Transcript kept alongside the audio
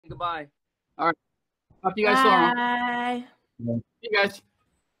Goodbye. All right. Talk to you guys tomorrow. Bye. See you guys.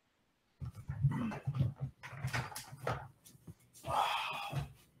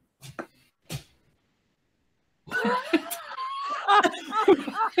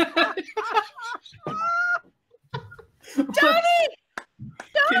 Tony!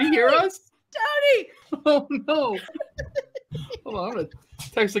 Can you hear us? Tony! Oh no. Hold on, I'm gonna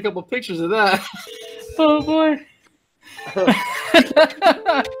text a couple pictures of that. Oh boy.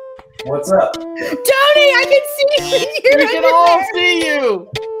 What's up? Tony, I can see you! We can all see you!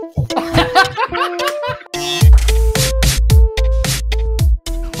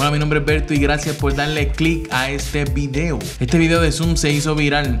 Hola, mi nombre es Berto y gracias por darle click a este video. Este video de Zoom se hizo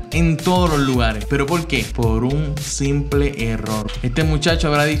viral en todos los lugares. ¿Pero por qué? Por un simple error. Este muchacho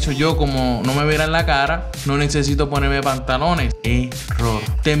habrá dicho: yo, como no me verán la cara, no necesito ponerme pantalones. Error.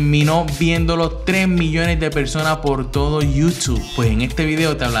 Terminó viéndolo 3 millones de personas por todo YouTube. Pues en este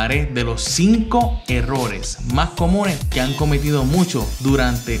video te hablaré de los 5 errores más comunes que han cometido muchos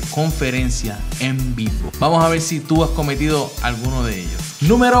durante conferencias en vivo. Vamos a ver si tú has cometido alguno de ellos.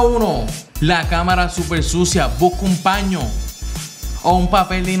 Número 1. La cámara súper sucia. Busca un paño o un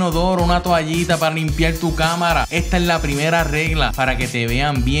papel de inodoro, una toallita para limpiar tu cámara. Esta es la primera regla para que te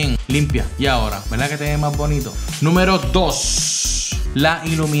vean bien. Limpia. Y ahora, ¿verdad que te ve más bonito? Número 2. La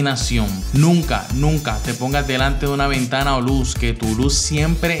iluminación. Nunca te pongas delante de una ventana o luz. Que tu luz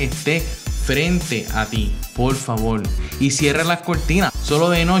siempre esté frente a ti, por favor. Y cierra las cortinas.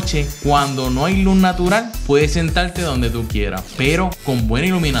 Solo de noche, cuando no hay luz natural, puedes sentarte donde tú quieras, pero con buena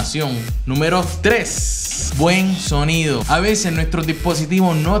iluminación. Número 3. Buen sonido. A veces nuestros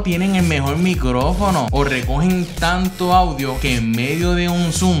dispositivos no tienen el mejor micrófono o recogen tanto audio que en medio de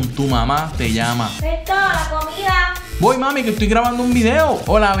un Zoom tu mamá te llama. ¡Esto, la comida! Voy, mami, que estoy grabando un video.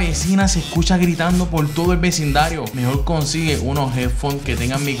 O la vecina se escucha gritando por todo el vecindario. Mejor consigue unos headphones que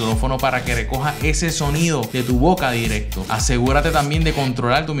tengan micrófono para que recoja ese sonido de tu boca directo. Asegúrate también de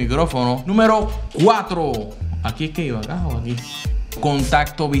controlar tu micrófono. Número 4. ¿Aquí es que iba? ¿Acá o aquí?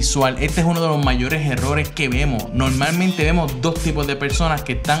 Contacto visual. Este es uno de los mayores errores que vemos. Normalmente vemos dos tipos de personas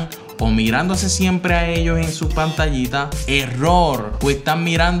que están o mirándose siempre a ellos en su pantallita. Error. O están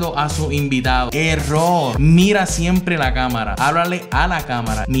mirando a su invitado. Error. Mira siempre la cámara. Háblale a la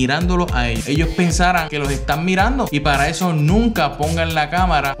cámara, mirándolo a ellos. Ellos pensarán que los están mirando, y para eso nunca pongan la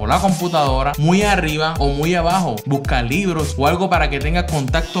cámara o la computadora muy arriba o muy abajo. Busca libros o algo para que tenga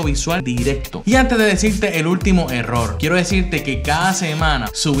contacto visual directo. Y antes de decirte el último error, quiero decirte que cada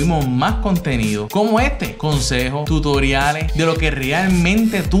semana subimos más contenido como este. Consejos, tutoriales de lo que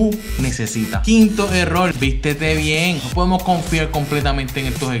realmente tú necesitas. Quinto error, vístete bien. No podemos confiar completamente en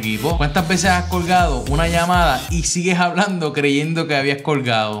estos equipos. ¿Cuántas veces has colgado una llamada y sigues hablando creyendo que habías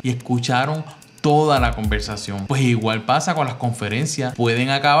colgado y escucharon toda la conversación? Pues igual pasa con las conferencias. Pueden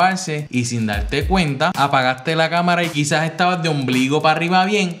acabarse y sin darte cuenta apagaste la cámara y quizás estabas de ombligo para arriba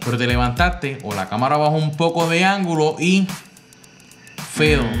bien, pero te levantaste o la cámara bajó un poco de ángulo y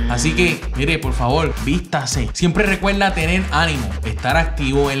feo. Así que, mire, por favor, vístase. Siempre recuerda tener ánimo, estar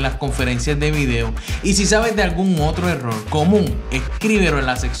activo en las conferencias de video. Y si sabes de algún otro error común, escríbelo en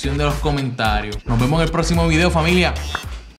la sección de los comentarios. Nos vemos en el próximo video, familia.